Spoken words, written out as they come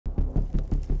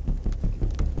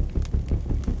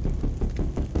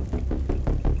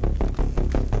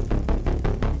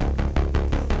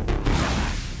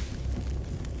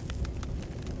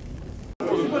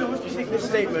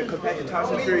compared to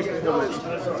Tyson Fury's performance,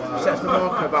 sets the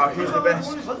marker about who's the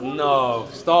best? No,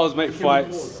 styles make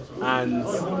fights, and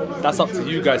that's up to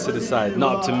you guys to decide,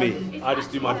 not up to me. I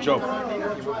just do my job.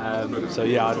 So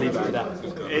yeah, I'd leave it at that.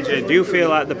 AJ, do you feel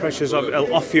like the pressure's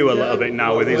off you a little bit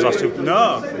now with these last two?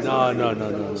 No.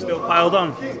 Still piled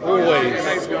on? Always.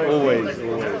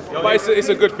 But it's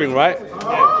a good thing, right?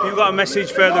 Yeah. You've got a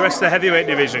message for the rest of the heavyweight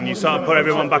division. You sort of put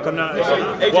everyone back on notice.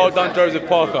 Well done, Joseph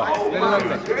Parker.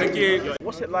 Thank you.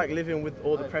 What's it like living with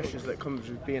all the pressures that comes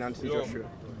with being Anthony Joshua?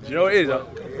 Do you know what it is?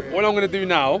 What I'm going to do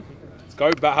now is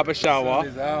go back, have a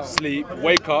shower, sleep,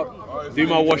 wake up, do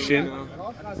my washing,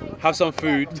 have some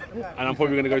food, and I'm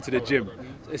probably going to go to the gym.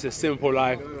 It's a simple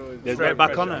life. There's no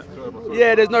back on it.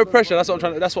 Yeah, there's no pressure. That's what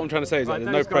I'm trying to say. Is that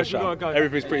there's no pressure.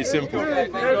 Everything's pretty simple.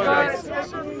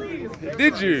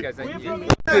 Did you?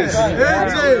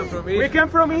 We came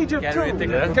from Egypt too. Can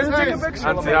you take a picture?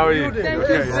 Auntie, how are you? Thank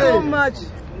you so much.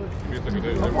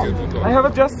 I have a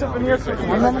just souvenir for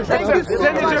you.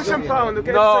 Send Egyptian pound,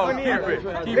 okay? No, souvenir.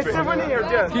 keep it. It's souvenir,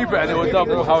 just. Keep it and it will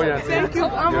double. How are you, Auntie? Thank you.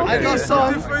 I got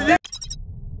some.